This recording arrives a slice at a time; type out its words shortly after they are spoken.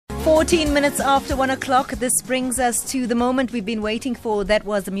14 minutes after 1 o'clock, this brings us to the moment we've been waiting for. That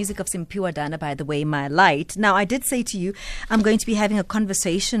was the music of Simpiwa Dana, by the way, My Light. Now, I did say to you, I'm going to be having a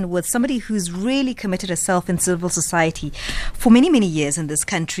conversation with somebody who's really committed herself in civil society for many, many years in this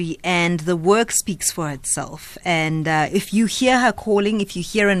country, and the work speaks for itself. And if you hear her calling, if you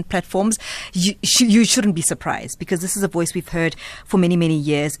hear her in platforms, you shouldn't be surprised, because this is a voice we've heard for many, many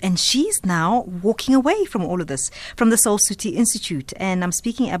years. And she's now walking away from all of this, from the Soul City Institute. And I'm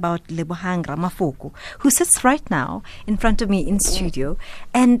speaking about Lebogang Ramafoko, who sits right now in front of me in studio.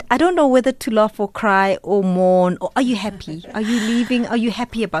 And I don't know whether to laugh or cry or mourn. Or are you happy? Are you leaving? Are you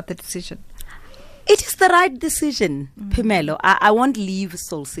happy about the decision? It is the right decision, Pimelo. I won't leave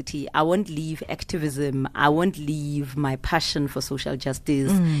Soul City. I won't leave activism. I won't leave my passion for social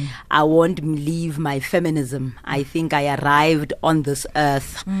justice. I won't leave my feminism. I think I arrived on this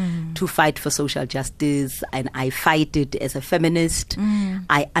earth to fight for social justice, and I fight it as a feminist.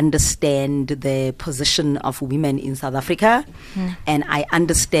 I understand the position of women in South Africa, and I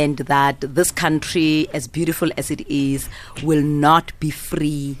understand that this country, as beautiful as it is, will not be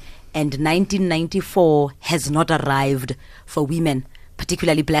free. And 1994 has not arrived for women,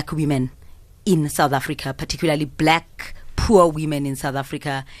 particularly black women in South Africa, particularly black poor women in South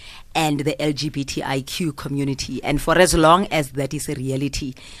Africa, and the LGBTIQ community. And for as long as that is a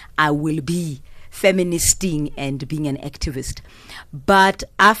reality, I will be feministing and being an activist. But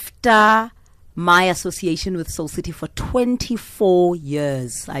after my association with Soul City for 24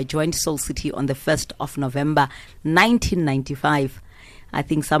 years, I joined Soul City on the 1st of November, 1995. I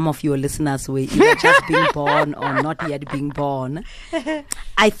think some of your listeners were either just being born or not yet being born.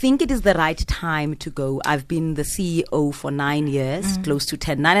 I think it is the right time to go. I've been the CEO for 9 years, close to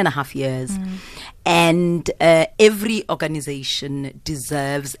 9.5 years. And every organization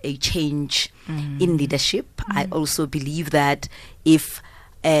deserves a change in leadership. I also believe that if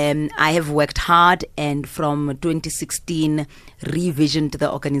I have worked hard, and from 2016 revisioned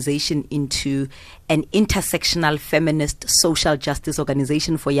the organization into an intersectional feminist social justice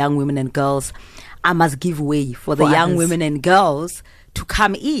organization for young women and girls. I must give way for the young women and girls to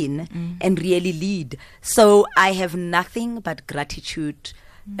come in and really lead. So I have nothing but gratitude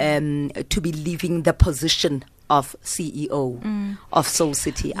to be leaving the position of CEO of Soul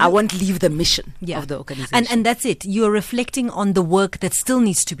City. I won't leave the mission of the organization. And that's it. You're reflecting on the work that still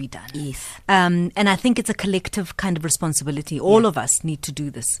needs to be done. Yes. And I think it's a collective kind of responsibility. All of us need to do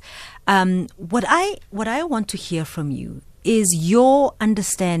this. What I want to hear from you is your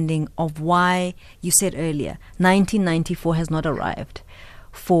understanding of why you said earlier 1994 has not arrived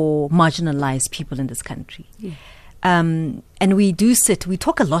for marginalized people in this country. Yeah. And we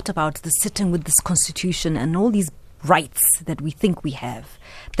talk a lot about the sitting with this constitution and all these rights that we think we have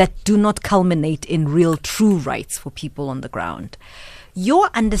that do not culminate in real, true rights for people on the ground.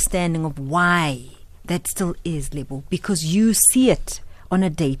 Your understanding of why that still is, Lebo, because you see it on a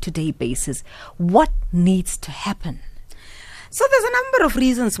day-to-day basis. What needs to happen? So there's a number of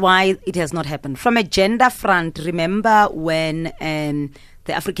reasons why it has not happened. From a gender front, remember when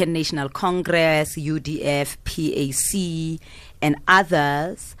the African National Congress, UDF, PAC, and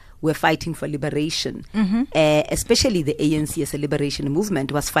others were fighting for liberation. Especially the ANC as a liberation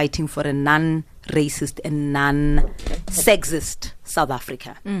movement was fighting for a non-racist and non-sexist South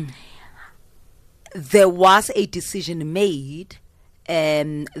Africa. There was a decision made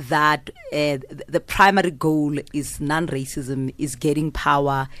that the primary goal is non-racism, is getting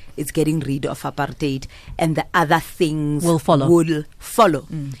power, is getting rid of apartheid, and the other things will follow.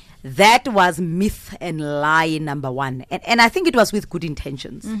 That was myth and lie number one. And I think it was with good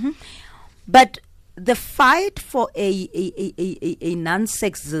intentions. But the fight for a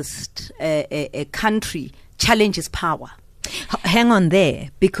non-sexist country challenges power. Hang on there,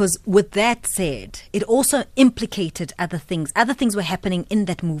 because with that said, it also implicated other things. Other things were happening in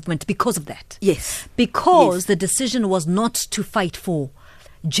that movement because of that. Yes. Because the decision was not to fight for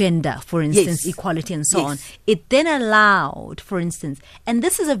gender, for instance, equality and so on. It then allowed, for instance, and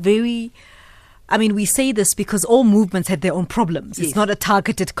this is a very... I mean, we say this because all movements had their own problems. It's not a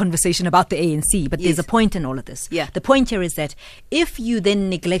targeted conversation about the ANC, but there's a point in all of this. The point here is that if you then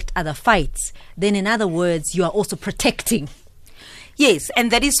neglect other fights, then in other words, you are also protecting. Yes,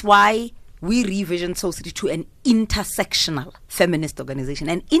 and that is why we revisioned Soul City to an intersectional feminist organization.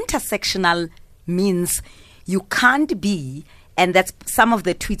 And intersectional means you can't be, and that's some of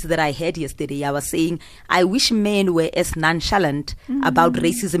the tweets that I had yesterday. I was saying, I wish men were as nonchalant about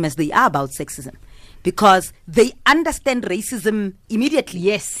racism as they are about sexism, because they understand racism immediately.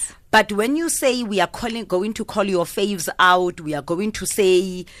 Yes. But when you say we are going to call your faves out, we are going to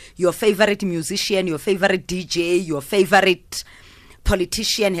say your favorite musician, your favorite DJ, your favorite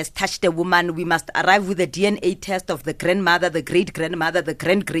politician has touched a woman, we must arrive with a DNA test of the grandmother, the great-grandmother, the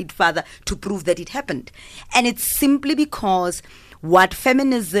great-great-father to prove that it happened. And it's simply because what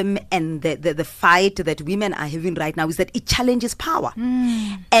feminism and the fight that women are having right now is that it challenges power.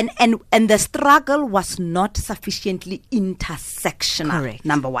 And the struggle was not sufficiently intersectional. Correct.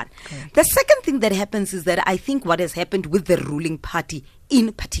 Number one. Correct. The second thing that happens is that I think what has happened with the ruling party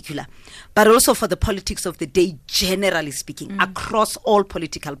in particular, but also for the politics of the day, generally speaking, across all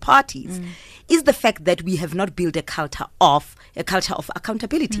political parties, is the fact that we have not built a culture of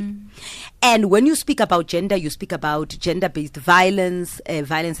accountability. And when you speak about gender, you speak about gender-based violence,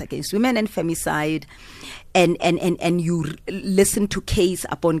 violence against women and femicide, and you listen to case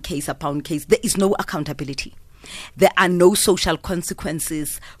upon case upon case. There is no accountability. There are no social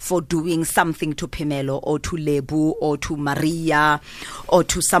consequences for doing something to Phemelo or to Lebu or to Maria or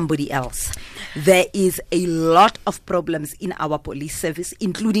to somebody else. There is a lot of problems in our police service,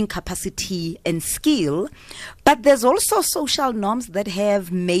 including capacity and skill, but there's also social norms that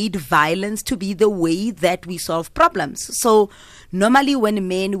have made violence to be the way that we solve problems. So normally when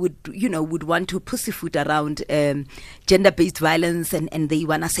men would want to pussyfoot around gender-based violence and they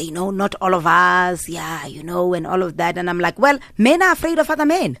want to say, no, not all of us, and all of that. And I'm like, well, men are afraid of other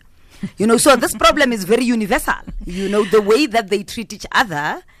men. So this problem is very universal. The way that they treat each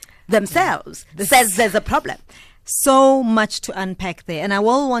other themselves says there's a problem. So much to unpack there, and I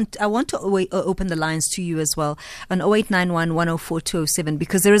want to open the lines to you as well on 0891 104 207,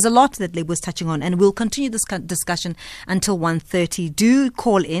 because there is a lot that Lebo was touching on, and we'll continue this discussion until 1:30. Do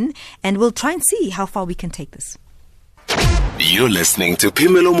call in, and we'll try and see how far we can take this. You're listening to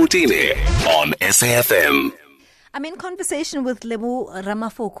Phemelo Motene on SAFM. I'm in conversation with Lebogang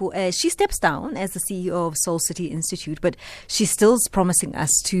Ramafoko. She steps down as the CEO of Soul City Institute, but she's still promising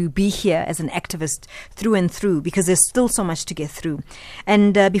us to be here as an activist through and through, because there's still so much to get through.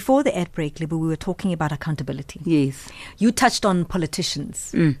 And before the ad break, Lebo, we were talking about accountability. Yes. You touched on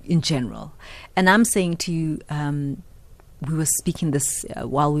politicians in general. And I'm saying to you, we were speaking this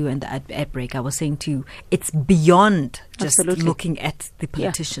while we were in the ad break. I was saying to you, it's beyond just looking at the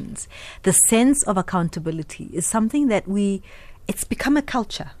politicians. Yeah. The sense of accountability is something that it's become a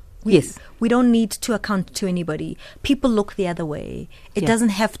culture. We don't need to account to anybody. People look the other way. It doesn't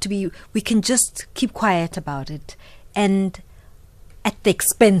have to be, we can just keep quiet about it and at the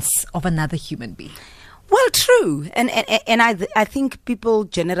expense of another human being. Well, true. And I think people,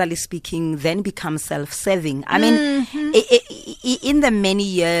 generally speaking, then become self-serving. I mean, in the many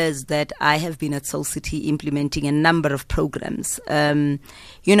years that I have been at Soul City implementing a number of programs,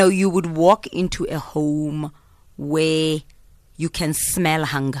 you would walk into a home where you can smell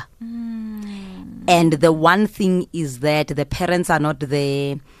hunger. And the one thing is that the parents are not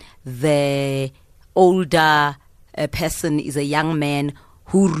there. The older person is a young man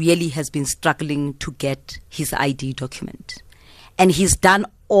who really has been struggling to get his ID document. And he's done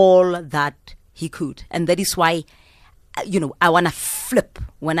all that he could. And that is why, I want to flip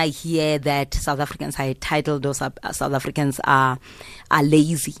when I hear that South Africans are entitled or South Africans are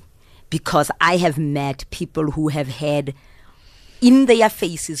lazy. Because I have met people who have had in their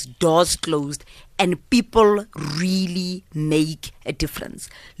faces doors closed, and people really make a difference.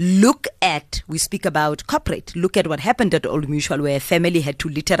 We speak about corporate, look at what happened at Old Mutual, where a family had to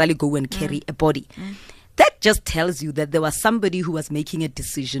literally go and carry a body. That just tells you that there was somebody who was making a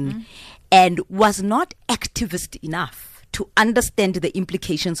decision and was not activist enough to understand the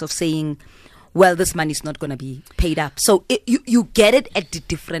implications of saying, well, this money is not going to be paid up. So you get it at the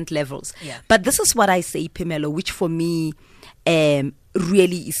different levels. Yeah. But this is what I say, Phemelo, which for me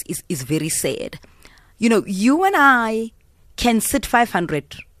really is very sad. You and I can sit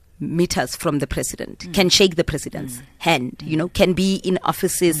 500 meters from the president, can shake the president's hand, can be in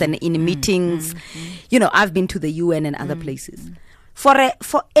offices and in meetings. I've been to the UN and other places. For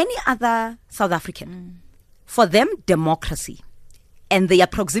any other South African, for them, democracy and their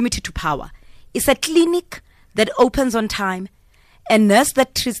proximity to power is a clinic that opens on time, a nurse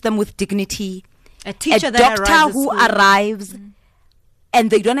that treats them with dignity, a doctor who arrives, and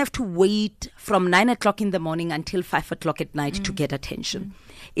they don't have to wait from 9 o'clock in the morning until 5 o'clock at night to get attention.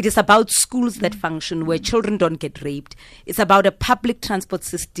 It is about schools that function where children don't get raped. It's about a public transport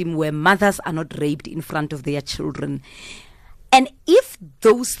system where mothers are not raped in front of their children. And if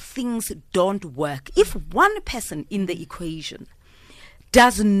those things don't work, if one person in the equation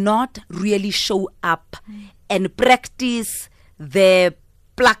does not really show up and practice the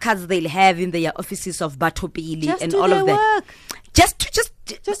placards they'll have in their offices of Batopili and all of that. Just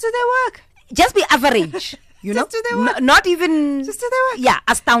do their work. Just be average. Just do their work. Not even. Just do their work. Yeah,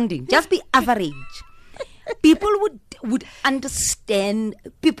 astounding. Just be average. People would understand,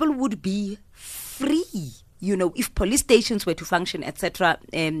 people would be free, if police stations were to function, etc.,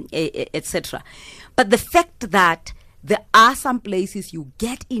 etc. But the fact that there are some places you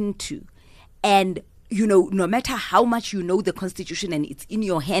get into and, no matter how much you know the Constitution and it's in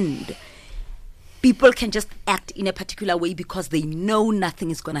your hand, people can just act in a particular way because they know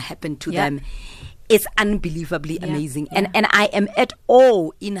nothing is going to happen to them. It's unbelievably amazing. And I am at awe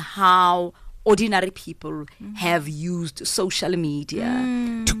in how ordinary people have used social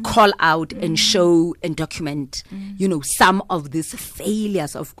media to call out and show and document, some of these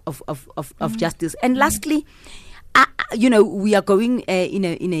failures of justice. And lastly, we are going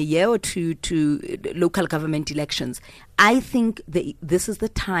in a year or two to local government elections. I think this is the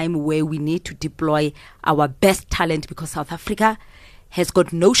time where we need to deploy our best talent, because South Africa has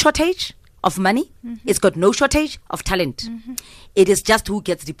got no shortage of money. It's got no shortage of talent. It is just who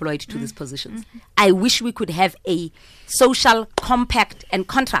gets deployed to these positions. I wish we could have a social compact and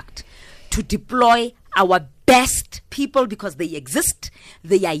contract to deploy our best people, because they exist.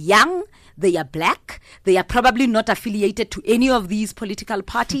 They are young. They are black. They are probably not affiliated to any of these political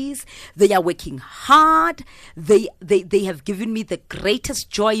parties. They are working hard. They have given me the greatest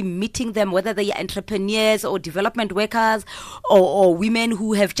joy meeting them, whether they are entrepreneurs or development workers or women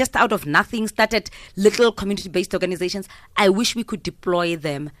who have just out of nothing started little community-based organizations. I wish we could deploy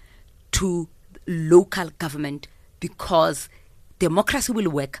them to local government, because democracy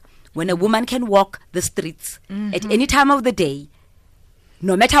will work when a woman can walk the streets at any time of the day,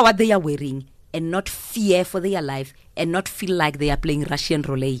 no matter what they are wearing, and not fear for their life and not feel like they are playing Russian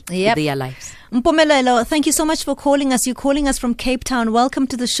roulette with their lives. Mpumelelo, thank you so much for calling us. You're calling us from Cape Town. Welcome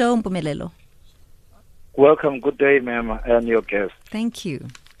to the show, Mpumelelo. Welcome. Good day, ma'am, and your guest. Thank you.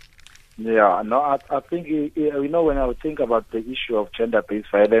 Yeah, no, I think, when I think about the issue of gender-based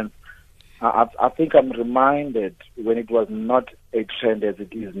violence, I think I'm reminded when it was not a trend as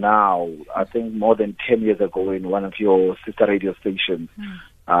it is now. I think more than 10 years ago in one of your sister radio stations,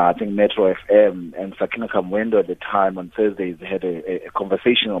 I think Metro FM and Sakina Kamwendo at the time on Thursdays had a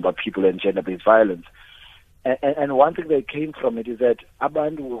conversation about people and gender-based violence. And one thing that came from it is that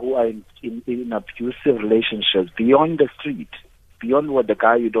abantu who are in abusive relationships beyond the street, beyond what the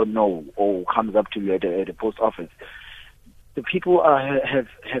guy you don't know or comes up to you at the post office, the people have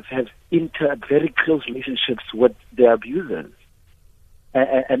very close relationships with their abusers.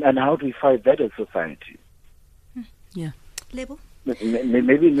 And how do we fight that as society? Yeah. Lebo?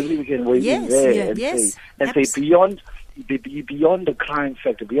 Maybe we can weigh in there and say beyond the crime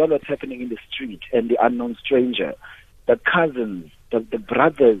factor, beyond what's happening in the street and the unknown stranger, the cousins, the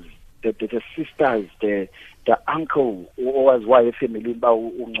brothers, the sisters, the uncle, or as wife family,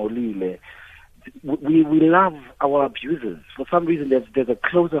 we love our abusers. For some reason, there's a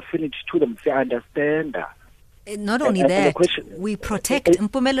close affinity to them. Say, I understand that. Not only that, we protect.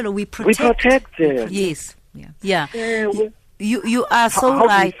 Mpumelelo, we protect. We protect. Yes. Yeah. You are so how right.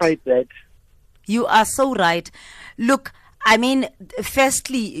 How do we fight that? You are so right. Look, I mean,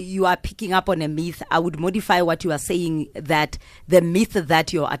 firstly, you are picking up on a myth. I would modify what you are saying, that the myth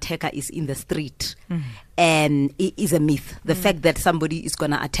that your attacker is in the street and it is a myth. The fact that somebody is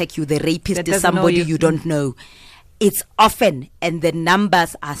going to attack you, the rapist is somebody you don't know. It's often, and the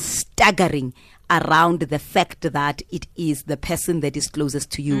numbers are staggering, around the fact that it is the person that is closest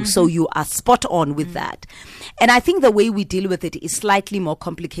to you. So you are spot on with that. And I think the way we deal with it is slightly more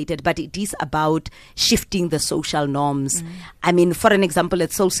complicated, but it is about shifting the social norms. I mean, for an example,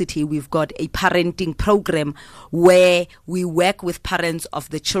 at Soul City, we've got a parenting program where we work with parents of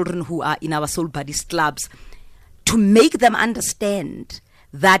the children who are in our Soul Buddies clubs to make them understand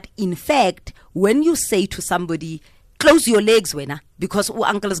that, in fact, when you say to somebody, close your legs, Wena, because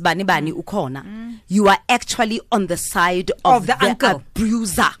uncle's bani ukona, you are actually on the side of the uncle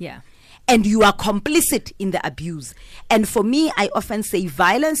abuser. Yeah. And you are complicit in the abuse. And for me, I often say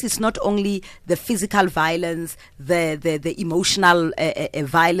violence is not only the physical violence, the emotional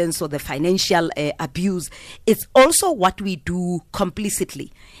violence, or the financial abuse. It's also what we do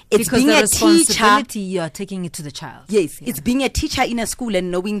complicitly. It's because being the a responsibility, teacher. you are taking it to the child. Yes, it's being a teacher in a school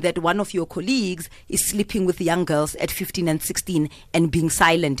and knowing that one of your colleagues is sleeping with young girls at 15 and 16 and being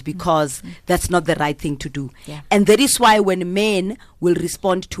silent because that's not the right thing to do. Yeah. And that is why when men will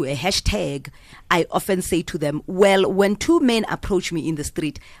respond to a hashtag, I often say to them, well, when two men approach me in the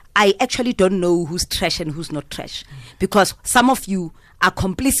street, I actually don't know who's trash and who's not trash, because some of you are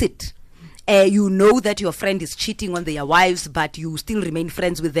complicit You know that your friend is cheating on their wives, but you still remain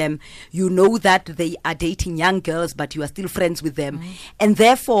friends with them. You know that they are dating young girls, but you are still friends with them. And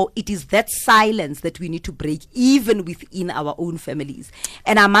therefore, it is that silence that we need to break, even within our own families.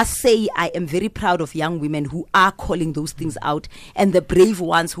 And I must say, I am very proud of young women who are calling those things out, and the brave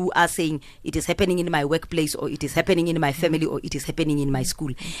ones who are saying, it is happening in my workplace, or it is happening in my family, or it is happening in my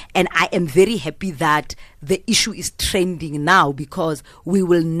school. And I am very happy that the issue is trending now, because we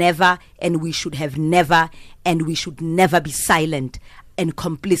will never, and we should have never, and we should never be silent and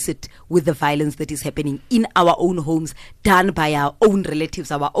complicit with the violence that is happening in our own homes, done by our own relatives,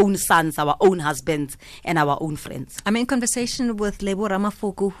 our own sons, our own husbands, and our own friends. I'm in conversation with Lebogang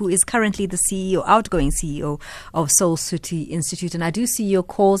Ramafoko, who is currently the CEO, outgoing CEO of Soul City Institute. And I do see your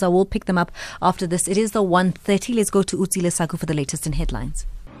calls. I will pick them up after this. It is the 1:30. Let's go to Utsile Saku for the latest in headlines.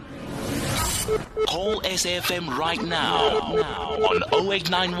 Call SAFM right now on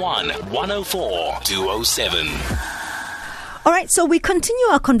 0891 104 207. All right, so we continue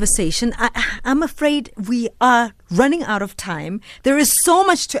our conversation. I'm afraid we are running out of time. There is so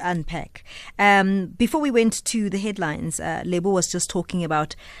much to unpack. Before we went to the headlines, Lebo was just talking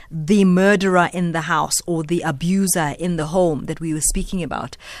about the murderer in the house, or the abuser in the home that we were speaking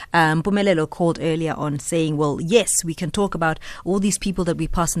about. Pumelelo called earlier on saying, well, yes, we can talk about all these people that we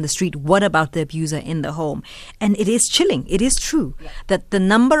pass in the street. What about the abuser in the home? And it is chilling. It is true that the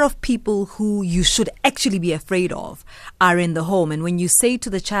number of people who you should actually be afraid of are in the home. And when you say to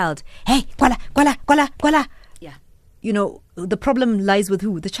the child, hey, kwala, kwala, kwala, kwala, you know, the problem lies with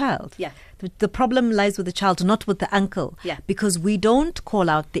who? The child. Yeah. The problem lies with the child, not with the uncle. Yeah. Because we don't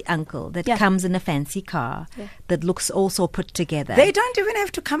call out the uncle that comes in a fancy car, that looks also put together. They don't even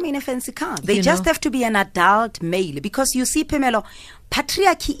have to come in a fancy car. They just have to be an adult male. Because you see, Pamela,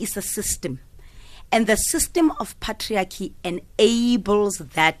 patriarchy is a system. And the system of patriarchy enables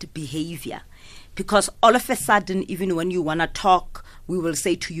that behavior. Because all of a sudden, even when you want to talk, we will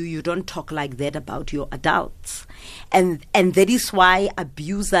say to you, you don't talk like that about your adults. And that is why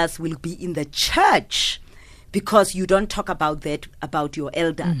abusers will be in the church, because you don't talk about that about your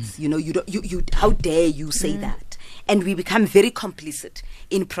elders. You know, you how dare you say that? And we become very complicit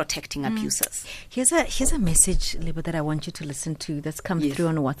in protecting abusers. Here's a message, Lebo, that I want you to listen to that's come through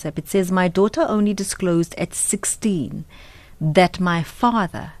on WhatsApp. It says, my daughter only disclosed at 16 that my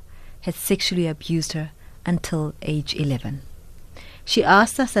father had sexually abused her until age 11. She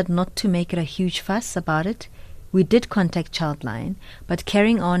asked us that not to make it a huge fuss about it. We did contact Childline, but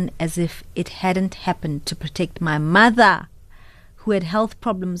carrying on as if it hadn't happened to protect my mother, who had health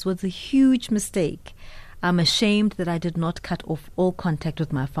problems, was a huge mistake. I'm ashamed that I did not cut off all contact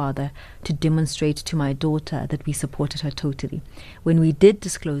with my father to demonstrate to my daughter that we supported her totally. When we did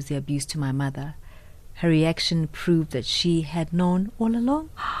disclose the abuse to my mother, her reaction proved that she had known all along.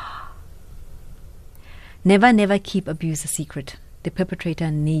 Never keep abuse a secret. The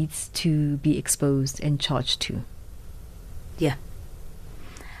perpetrator needs to be exposed and charged too. Yeah.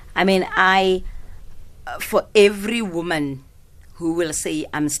 I mean, for every woman who will say,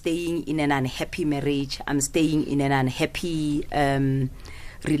 I'm staying in an unhappy marriage, I'm staying in an unhappy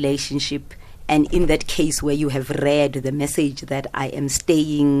relationship, and in that case where you have read the message that I am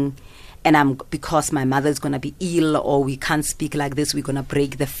staying and because my mother is going to be ill, or we can't speak like this, we're going to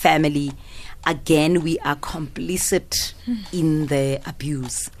break the family. Again, we are complicit in the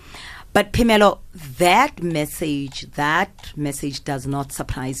abuse. But Pamela, that message does not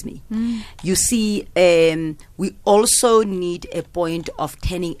surprise me. You see, we also need a point of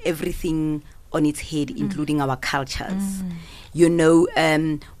turning everything on its head, including our cultures. You know,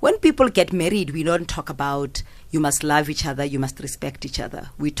 when people get married, we don't talk about you must love each other, you must respect each other.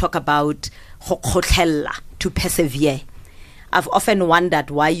 We talk about to persevere. I've often wondered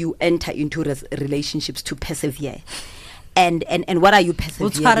why you enter into relationships to persevere. And what are you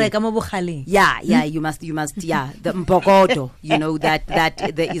persevering? Yeah, you must, the mbogodo, you know, that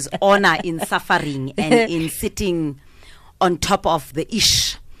there is honor in suffering and in sitting on top of the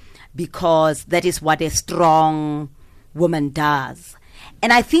ish, because that is what a strong woman does.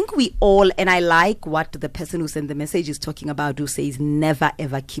 And I think we all, and I like what the person who sent the message is talking about, who says never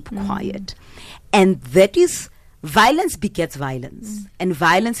ever keep quiet. And that is, violence begets violence. And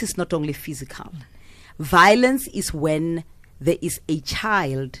violence is not only physical. Violence is when there is a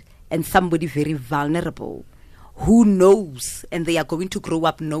child and somebody very vulnerable who knows, and they are going to grow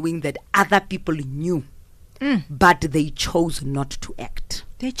up knowing that other people knew, but they chose not to act.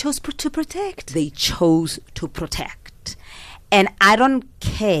 They chose to protect. They chose to protect. And I don't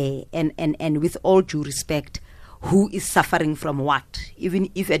care, and with all due respect, who is suffering from what.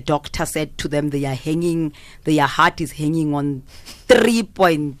 Even if a doctor said to them their heart is hanging on 3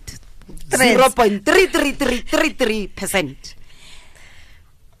 point 0.33333%.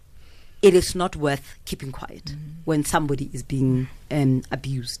 It is not worth keeping quiet when somebody is being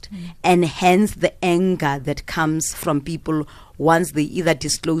abused. And hence the anger that comes from people once they either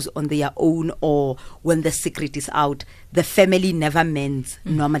disclose on their own or when the secret is out. The family never mends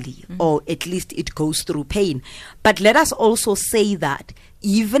normally, or at least it goes through pain. But let us also say that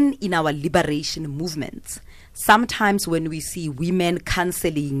even in our liberation movements, sometimes when we see women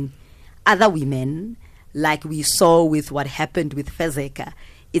cancelling other women, like we saw with what happened with Fezeka,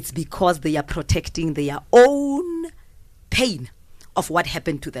 it's because they are protecting their own pain of what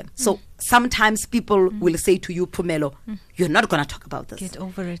happened to them. So sometimes people will say to you, Pumelo, you're not going to talk about this. Get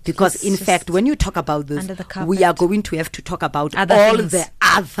over it. Because It's in just fact, when you talk about this, under the carpet. we are going to have to talk about Other all things. the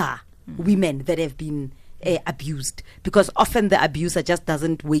other women that have been abused. Because often the abuser just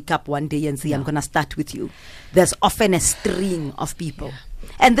doesn't wake up one day and say, I'm going to start with you. There's often a string of people.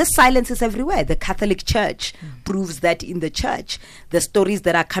 And this silence is everywhere. The Catholic Church proves that in the church. The stories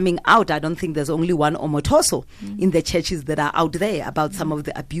that are coming out, I don't think there's only one Omotoso in the churches that are out there about some of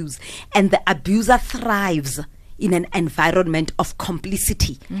the abuse. And the abuser thrives in an environment of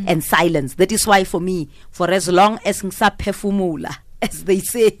complicity and silence. That is why for me, for as long as ngisa phefumula, as they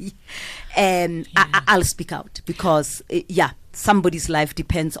say, I'll speak out because, somebody's life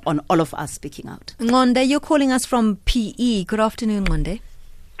depends on all of us speaking out. Ngonde, you're calling us from PE. Good afternoon, Ngonde.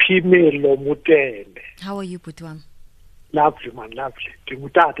 Phimelo Mutele. How are you, Putwam? Lovely, man, lovely.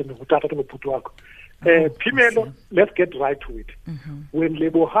 Phimelo, let's get right to it. When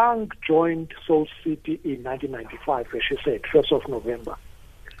Lebogang joined Soul City in 1995, as she said, 1st of November,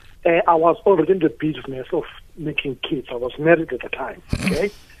 I was already in the business of making kids. I was married at the time,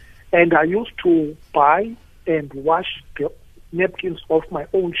 okay? And I used to buy and wash the napkins of my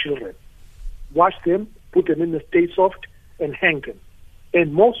own children. Wash them, put them in the Stay Soft, and hang them.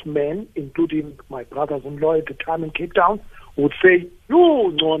 And most men, including my brothers-in-law at the time in Cape Town, would say,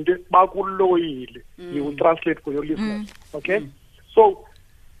 "You Ngonde, bakuloyile." You will translate for your listeners, okay? So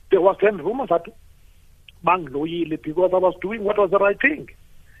there was then rumors that bang loyile because I was doing what was the right thing.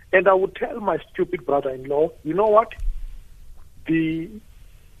 And I would tell my stupid brother-in-law, you know what? The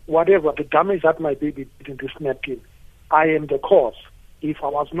damage that my baby did in this napkin, I am the cause. If I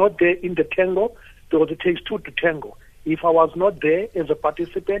was not there in the tango, because it takes two to tango. If I was not there as a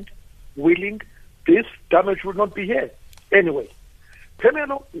participant, willing, this damage would not be here. Anyway,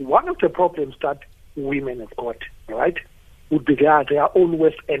 Pamela, one of the problems that women have got, right, would be their own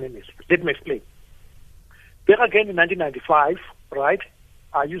worst enemies. Let me explain. Back again in 1995, right,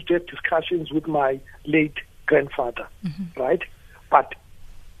 I used to have discussions with my late grandfather, right? But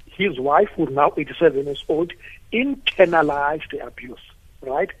his wife, who is now 87 years old, internalized the abuse,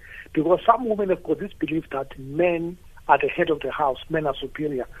 right? Because some women have got this belief that men are the head of the house, men are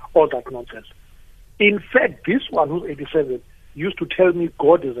superior, all that nonsense. In fact, this one who's 87 used to tell me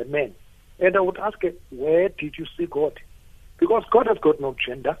God is a man. And I would ask her, where did you see God? Because God has got no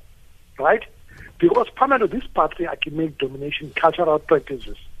gender, right? Because Pamela, this patriarchy domination cultural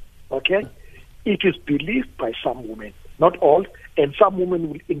practices, okay? It is believed by some women, not all, and some women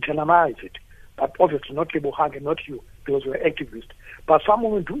will internalize it. But obviously not Lebogang and not you, because you're activists. But some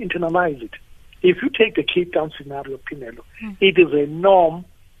women do internalize it. If you take the Cape Town scenario, Pinelo, it is a norm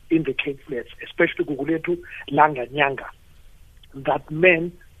in the Cape Flats, especially Guguletu, Langa, Nyanga, that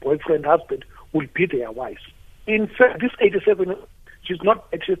men, boyfriend, husband, will beat their wives. In fact, this 87, she's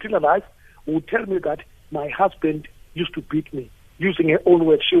still alive, would tell me that my husband used to beat me. Using her own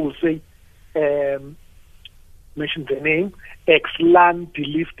words, she will say, mention the name, ex-lan,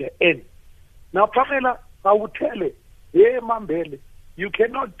 delete the N. Now, Pamela, I would tell her, hey, Mambele, you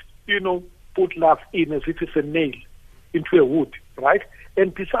cannot, put love in as if it's a nail into a wood, right?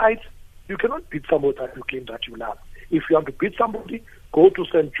 And besides, you cannot beat somebody that you claim that you love. If you have to beat somebody, go to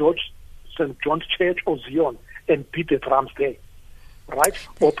St. John's Church or Zion and beat the drums there, right?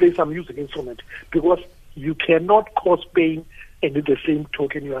 Or play some music instrument, because you cannot cause pain and in the same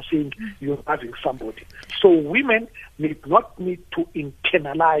token you are saying you're loving somebody. So women not need to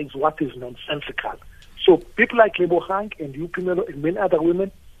internalize what is nonsensical. So people like Lebogang and you, Pimelo, and many other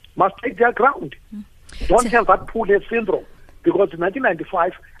women must take their ground. Don't have that poor head syndrome. Because in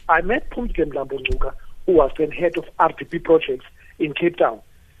 1995, I met Pumke Mlambonzuka, who was then head of RDP projects in Cape Town.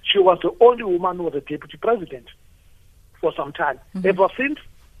 She was the only woman who was a deputy president for some time. Ever since,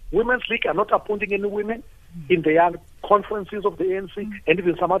 Women's League are not appointing any women in their conferences of the ANC and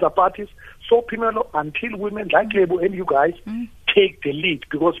even some other parties. So, Pimelo, until women like Lebo and you guys take the lead,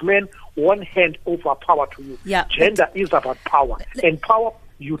 because men won't hand over power to you. Yeah, Gender is about power, and power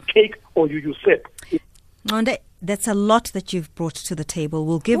you take or you usurp. Ngonde, That's a lot that you've brought to the table.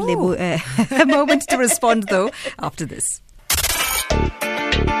 We'll give Lebo a moment to respond, though, after this.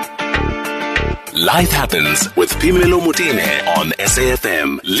 Life Happens with Phemelo Motene on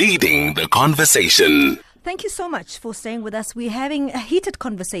SAFM, leading the conversation. Thank you so much for staying with us. We're having a heated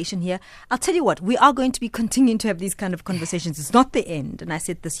conversation here. I'll tell you what, we are going to be continuing to have these kind of conversations. It's not the end, and I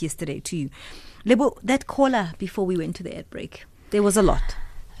said this yesterday to you. Lebo, that caller before we went to the ad break, there was a lot.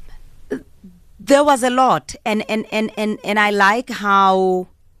 There was a lot, and I like how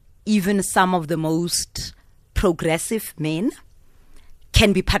even some of the most progressive men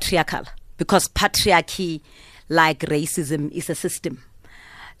can be patriarchal, because patriarchy, like racism, is a system.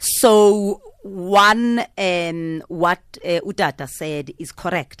 So what Utata said is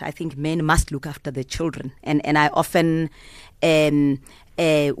correct. I think men must look after their children, and I often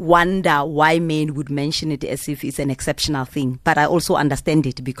wonder why men would mention it as if it's an exceptional thing. But I also understand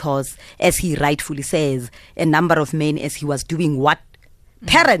it because, as he rightfully says, a number of men, as he was doing what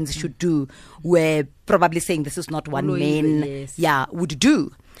parents should do, were probably saying this is not what men would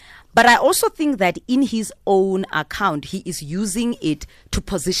do. But I also think that in his own account, he is using it to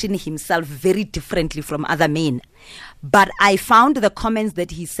position himself very differently from other men. But I found the comments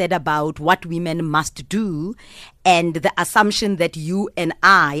that he said about what women must do and the assumption that you and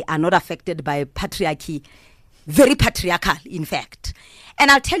I are not affected by patriarchy very patriarchal, in fact. And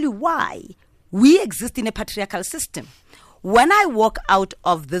I'll tell you why. We exist in a patriarchal system. When I walk out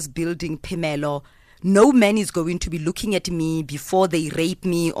of this building, Phemelo, no man is going to be looking at me before they rape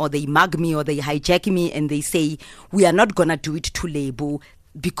me or they mug me or they hijack me and they say, we are not going to do it to Lebo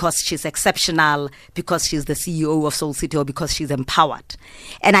because she's exceptional, because she's the CEO of Soul City, or because she's empowered.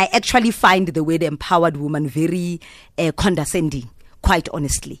 And I actually find the word empowered woman very condescending, quite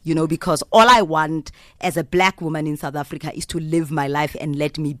honestly, because all I want as a black woman in South Africa is to live my life and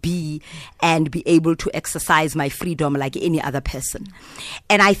let me be and be able to exercise my freedom like any other person.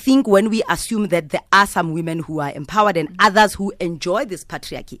 And I think when we assume that there are some women who are empowered and others who enjoy this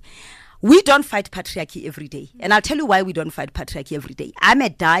patriarchy, we don't fight patriarchy every day. And I'll tell you why we don't fight patriarchy every day. I'm a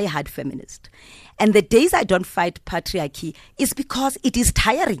die-hard feminist. And the days I don't fight patriarchy is because it is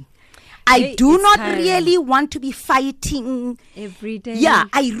tiring. I do not really want to be fighting every day. Yeah,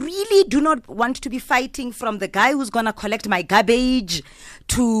 I really do not want to be fighting from the guy who's going to collect my garbage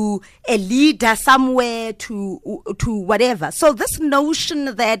to a leader somewhere to whatever. So this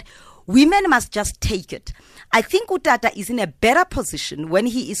notion that women must just take it. I think Utata is in a better position when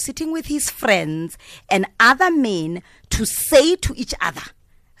he is sitting with his friends and other men to say to each other,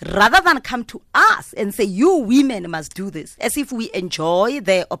 rather than come to us and say, you women must do this, as if we enjoy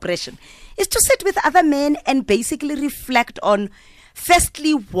their oppression, is to sit with other men and basically reflect on,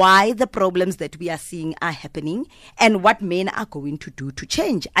 firstly, why the problems that we are seeing are happening and what men are going to do to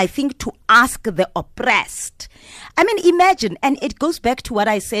change. I think to ask the oppressed. I mean, imagine, and it goes back to what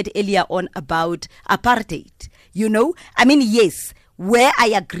I said earlier on about apartheid. I mean, yes, where I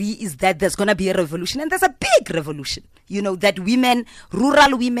agree is that there's going to be a revolution, and there's a big revolution. That women,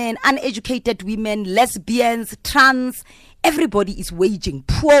 rural women, uneducated women, lesbians, trans, everybody is waging.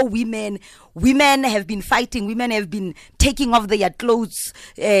 Poor women have been fighting, women have been taking off their clothes,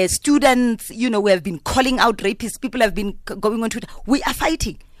 students, we have been calling out rapists, people have been going on Twitter. We are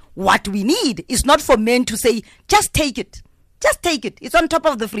fighting. What we need is not for men to say, just take it. Just take it. It's on top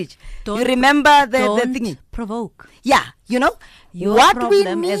of the fridge. You remember the thingy? Provoke. Yeah, Your what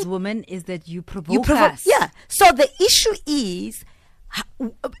problem we need, as women is that you provoke us. Yeah. So the issue is,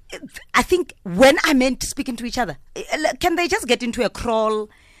 I think when I meant speaking to each other, can they just get into a crawl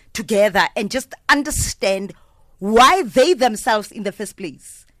together and just understand why they themselves in the first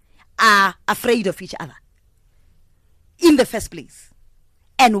place are afraid of each other in the first place,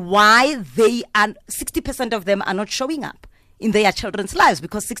 and why 60% of them are not showing up in their children's lives,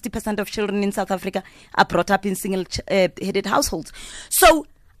 because 60% of children in South Africa are brought up in single-headed households. So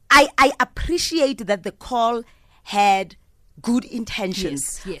I appreciate that the call had good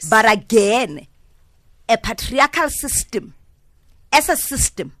intentions. Yes. But again, a patriarchal system, as a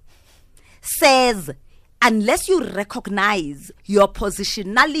system, says unless you recognize your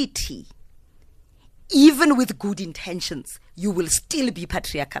positionality, even with good intentions, you will still be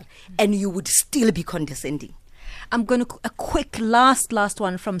patriarchal and you would still be condescending. I'm going to a quick last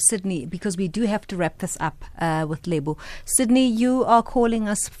one from Sydney, because we do have to wrap this up with Lebo. Sydney, you are calling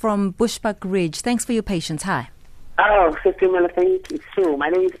us from Bushbuck Ridge. Thanks for your patience. Hi. Oh, Phemelo, thank you. So, my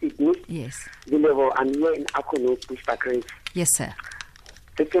name is Sydney. Yes. Lebo, I'm here in Akono, Bushbuck Ridge. Yes, sir.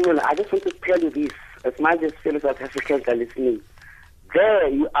 Phemelo, I just want to tell you this, as much as fellow South Africans are listening. There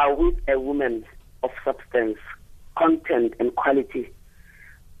you are with a woman of substance, content, and quality.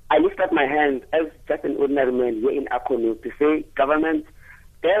 I lift up my hand as just an ordinary man here in Akonu to say, government,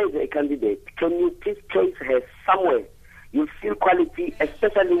 there is a candidate. Can you please place her somewhere? You feel quality,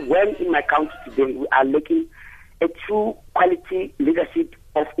 especially when in my county today we are lacking a true quality leadership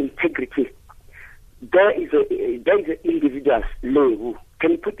of integrity. There is an individual, who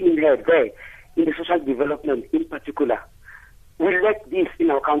can put in her there in the social development in particular. We lack this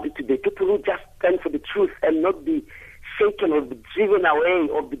in our country today. People who just stand for the truth and not be shaken or be driven away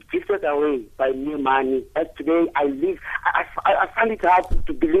or be gifted away by mere money. As today I find it hard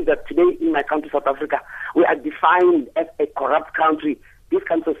to believe that today in my country, South Africa, we are defined as a corrupt country. This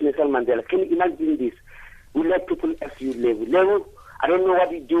country of Nelson Mandela. Can you imagine this? We let people as you level. I don't know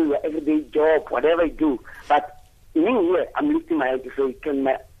what you do, your everyday job, whatever you do. But me here, I'm lifting my hand to say, can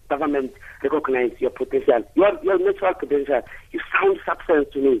my government recognize your potential, your natural potential? You sound substance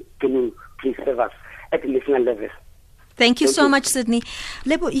to me. Can you please serve us at the national level? Thank you so much, Sydney.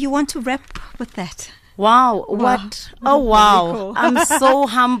 Lebo, you want to wrap with that? Wow, what? Oh, wow. Cool. I'm so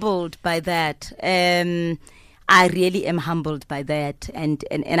humbled by that. I really am humbled by that. And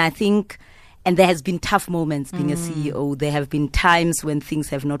I think, and there has been tough moments being a CEO. There have been times when things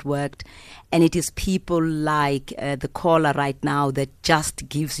have not worked. And it is people like the caller right now that just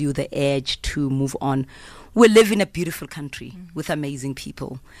gives you the edge to move on. We live in a beautiful country with amazing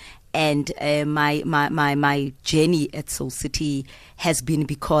people. And my journey at Soul City has been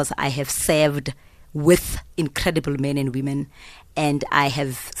because I have served with incredible men and women, and I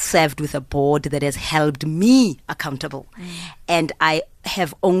have served with a board that has held me accountable. And I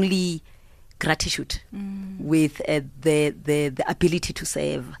have only gratitude with the ability to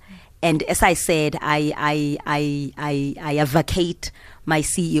serve. And as I said, I vacate my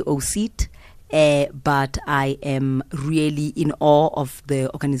CEO seat. But I am really in awe of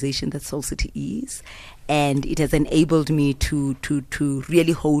the organization that Soul City is, and it has enabled me to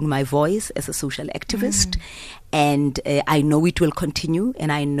really hone my voice as a social activist. And I know it will continue,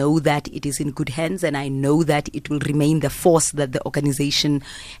 and I know that it is in good hands, and I know that it will remain the force that the organization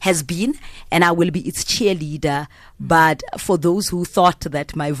has been, and I will be its cheerleader. But for those who thought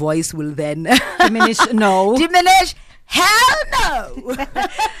that my voice will then diminish, hell no!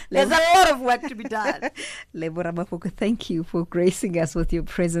 There's a lot of work to be done. Lebogang Ramafoko, thank you for gracing us with your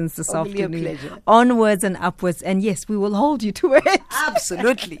presence this afternoon. A pleasure. Onwards and upwards. And yes, we will hold you to it.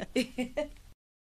 Absolutely.